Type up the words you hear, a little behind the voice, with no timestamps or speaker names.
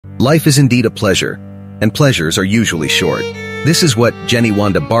Life is indeed a pleasure, and pleasures are usually short. This is what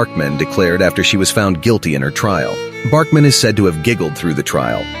Jenny-Wanda Barkmann declared after she was found guilty in her trial. Barkmann is said to have giggled through the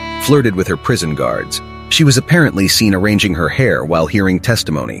trial, flirted with her prison guards. She was apparently seen arranging her hair while hearing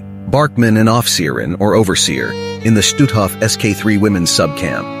testimony. Barkmann, an Aufseherin, or overseer, in the Stutthof SK-III women's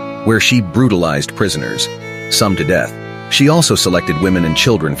subcamp, where she brutalized prisoners, some to death. She also selected women and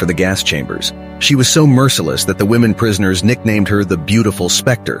children for the gas chambers. She was so merciless that the women prisoners nicknamed her the Beautiful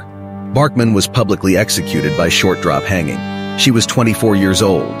Spectre. Barkmann was publicly executed by short drop hanging. She was 24 years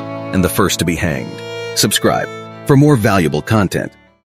old and the first to be hanged. Subscribe for more valuable content.